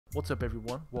What's up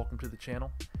everyone, welcome to the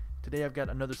channel. Today I've got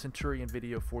another Centurion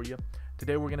video for you.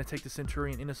 Today we're going to take the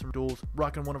Centurion into some duels,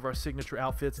 rocking one of our signature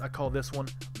outfits. I call this one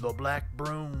the Black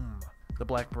Broom. The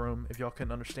Black Broom, if y'all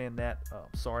couldn't understand that,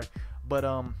 sorry. But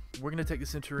we're going to take the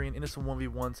Centurion into some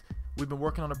 1v1s. We've been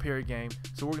working on a parry game,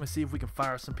 so we're going to see if we can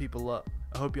fire some people up.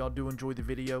 I hope y'all do enjoy the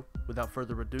video. Without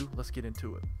further ado, let's get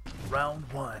into it. Round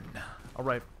 1.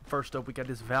 Alright, first up we got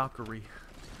this Valkyrie.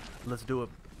 Let's do a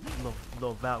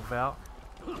little Valk.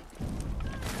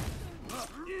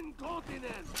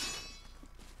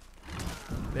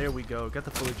 There we go. Got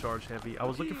the fully charged heavy. I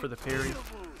was looking for the parry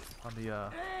on the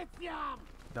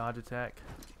dodge attack.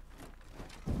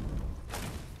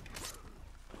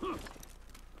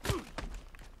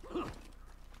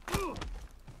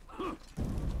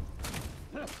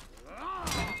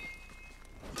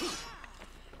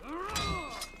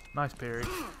 Nice parry.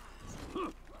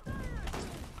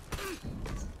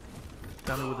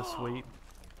 Got me with a sweep.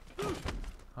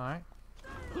 Alright.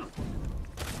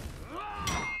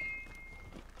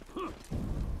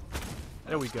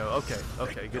 There we go.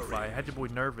 Okay, good fight. Had your boy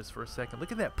nervous for a second.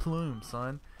 Look at that plume,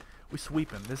 son. We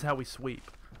sweep him. This is how we sweep.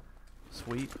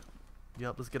 Sweep.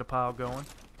 Yep, let's get a pile going.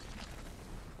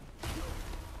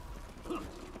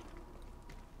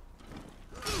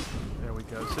 There we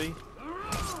go. See?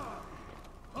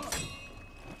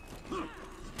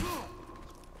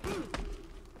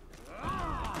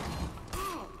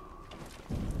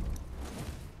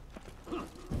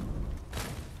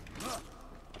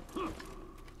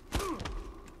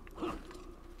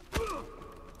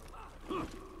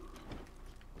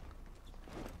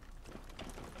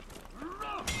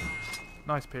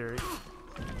 Nice parry.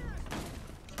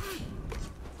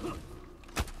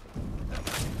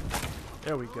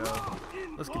 There we go.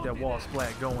 Let's get that wall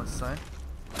splat going, son.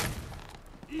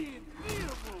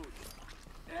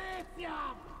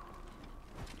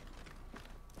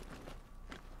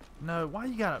 No, why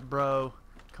you got it, bro?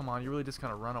 Come on, you really just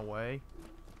kind of run away.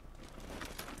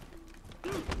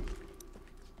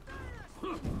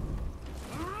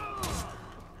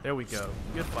 There we go.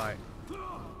 Good fight.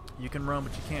 You can run,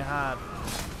 but you can't hide.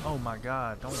 Oh my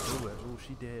god, don't do it. Oh,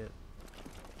 she dead.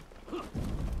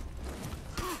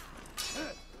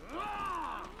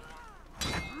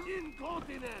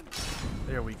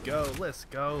 There we go. Let's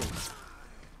go.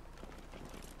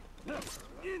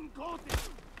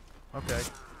 Okay.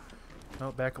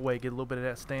 No, back away. Get a little bit of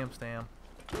that stam.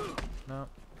 No.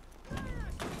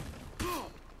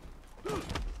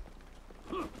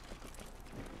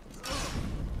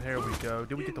 There we go.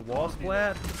 Did we get the wall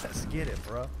splat? Let's get it,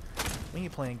 bro. We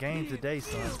ain't playing games today,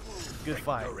 son. Good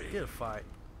fight. Good fight.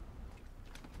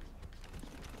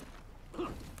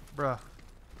 Bruh.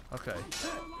 Okay.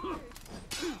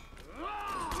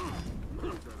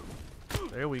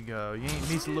 There we go. You ain't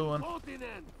Misa Lewin.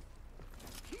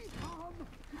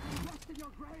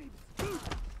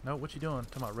 No, what you doing?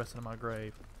 Talking about resting in my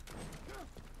grave.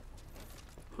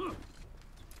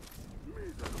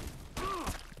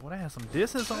 Well, that had some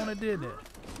distance on it, didn't it?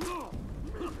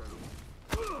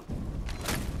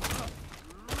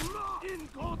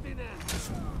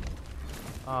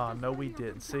 Ah, no we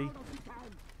didn't. See?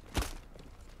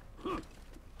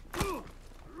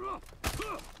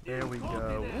 There we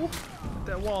go. Woo.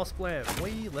 That wall splat.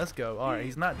 Let's go. Alright,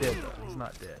 he's not dead though. He's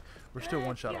not dead. We're still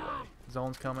one shot away.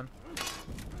 Zone's coming.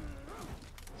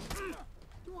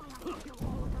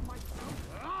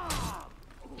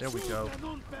 There we go.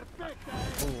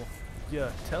 Oh,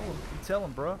 yeah, tell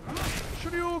him, bro.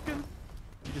 Shoryuken.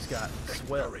 You just got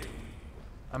swept.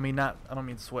 I mean, I don't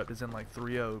mean swept as in like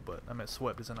 3-0, but I meant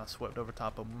swept as in I swept over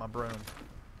top of my broom.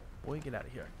 Boy, get out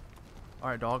of here.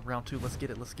 Alright, dog, round 2, let's get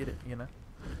it, you know.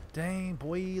 Dang,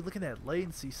 boy, look at that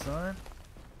latency, son.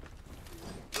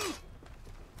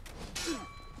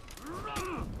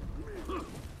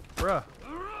 Bruh.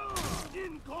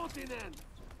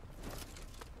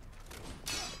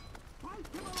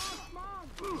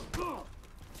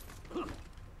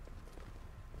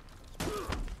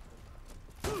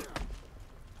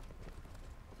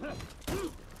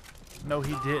 No,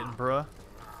 he didn't, bruh.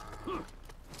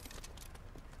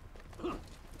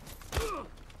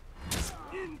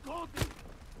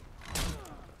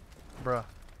 Bruh.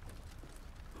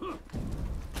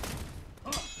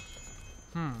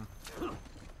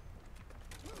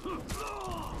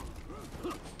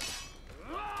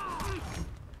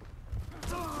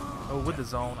 Oh, with the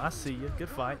zone. I see you. Good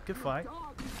fight.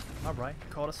 Alright,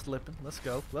 caught us slipping. Let's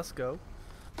go.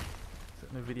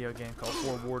 It's a new video game called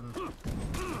Fort Warden.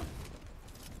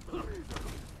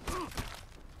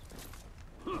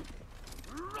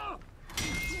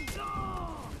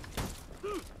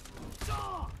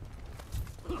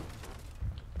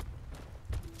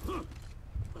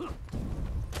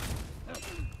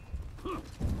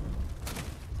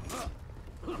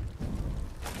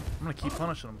 gonna keep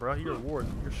punishing him, bro. You're a ward.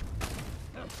 You're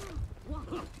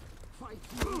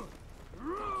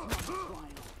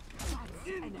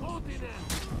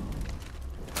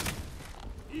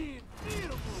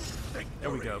There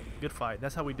we go. Good fight.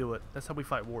 That's how we do it. That's how we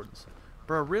fight wardens.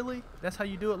 Bro, really? That's how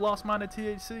you do it, Lost-Minded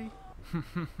THC?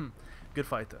 Good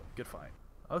fight, though. Good fight.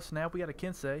 Oh, snap. We got a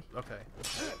Kensei. Okay.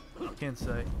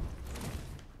 Kensei.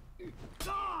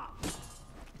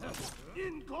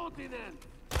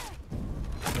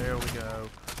 There we go.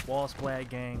 Wall Splat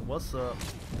Gang. What's up?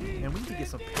 And we need to get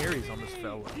some parries on this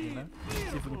fella, you know?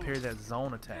 See if we can parry that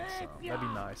zone attack some. That'd be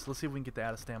nice. Let's see if we can get the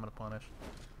out of stamina punish.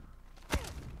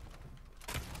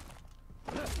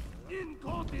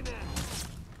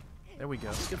 There we go.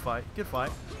 Good fight. Good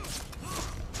fight.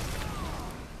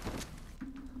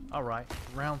 Alright.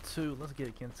 Round 2. Let's get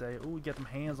it, Kensei. Ooh, we got them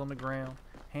hands on the ground.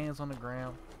 Hands on the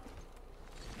ground.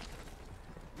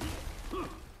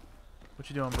 What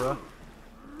you doing, bruh?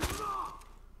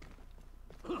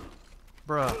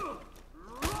 Bruh.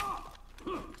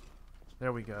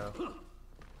 There we go.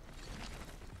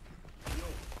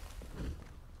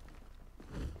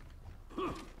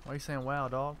 Why are you saying wow,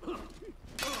 dog?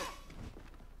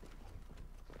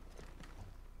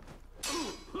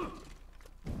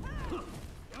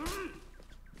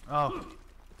 Oh.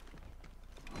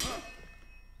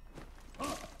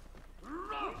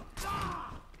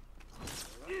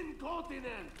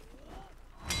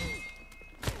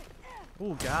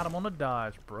 Ooh, got him on the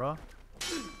dodge, bruh.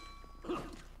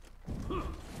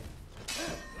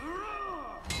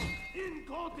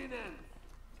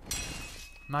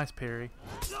 Nice parry.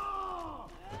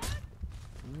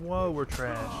 Whoa, we're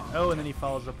trash. Oh, and then he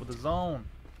follows up with a zone.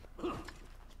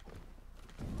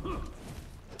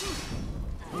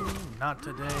 Ooh, not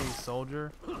today,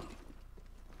 soldier.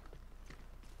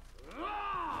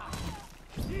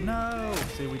 No.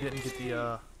 See, we didn't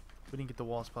get the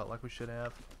wall spot like we should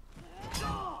have.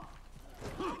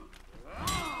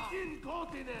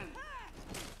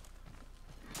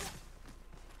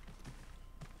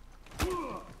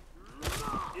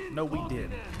 No, we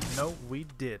didn't. No, we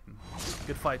didn't.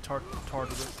 Good fight,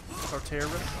 Tartarus.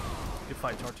 Good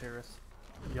fight, Tartarus.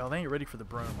 Y'all, they ain't ready for the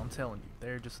broom. I'm telling you,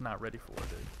 they're just not ready for it,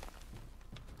 dude.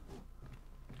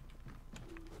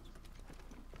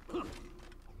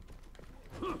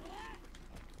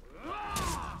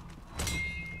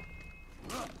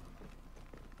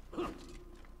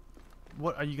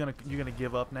 What are you gonna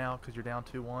give up now because you're down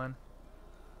 2-1?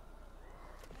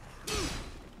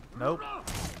 Nope.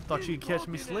 Thought you could catch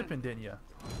me slipping, didn't you?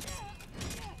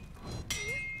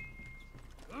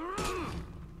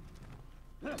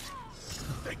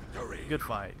 Good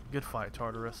fight,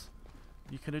 Tartarus.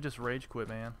 You could have just rage quit,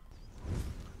 man.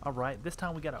 All right, this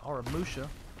time we got a Aramusha,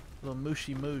 little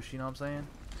mushy moosh. You know what I'm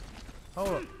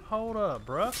saying? Hold up,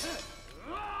 bruh.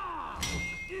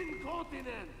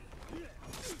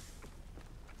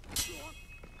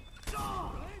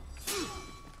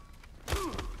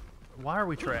 Why are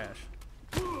we trash?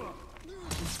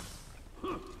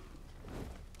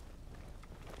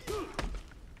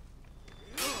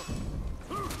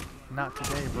 Not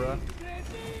today, bruh.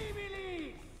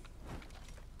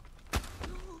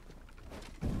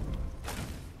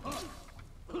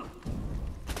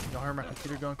 Y'all heard my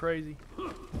computer going crazy?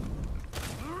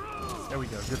 There we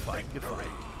go. Good fight. Good fight.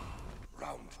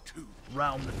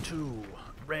 Round 2.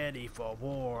 Ready for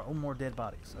war. Oh, more dead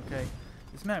bodies. Okay.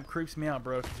 This map creeps me out,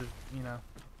 bro, because there's, you know,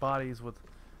 bodies with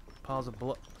piles of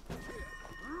blood.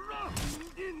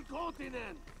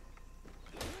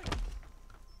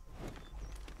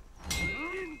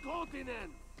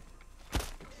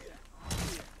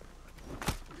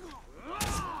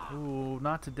 Ooh,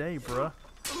 not today, bruh.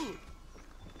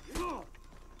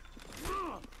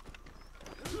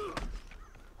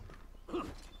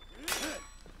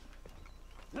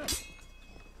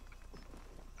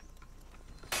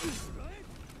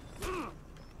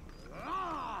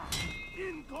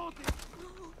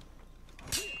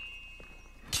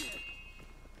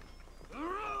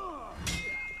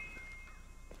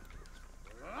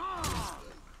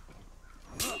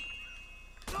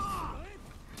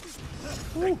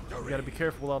 Ooh, you gotta be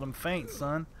careful with all them feints,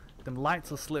 son. Them lights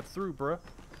will slip through, bruh.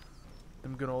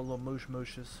 Them good old little moosh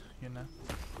mooshes, you know.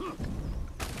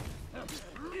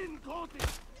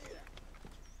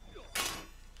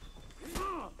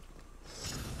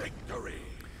 Victory.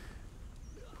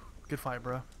 Good fight,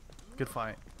 bruh. Good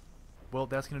fight. Well,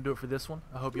 that's gonna do it for this one.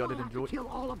 I hope y'all did enjoy it. Kill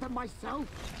all of them myself.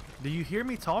 Do you hear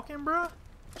me talking, bruh?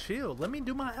 Chill. Let me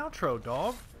do my outro,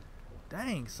 dog.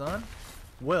 Dang, son.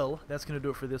 Well, that's going to do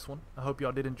it for this one. I hope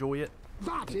y'all did enjoy it.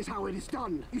 That is how it is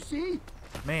done, you see?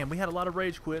 Man, we had a lot of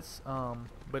rage quits,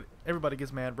 but everybody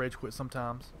gets mad rage quits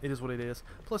sometimes. It is what it is.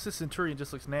 Plus, this Centurion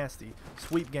just looks nasty.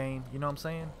 Sweep gain, you know what I'm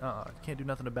saying? Can't do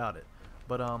nothing about it.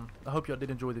 But I hope y'all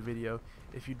did enjoy the video.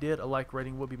 If you did, a like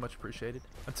rating would be much appreciated.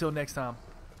 Until next time,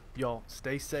 y'all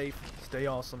stay safe, stay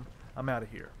awesome. I'm out of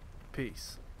here.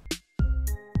 Peace.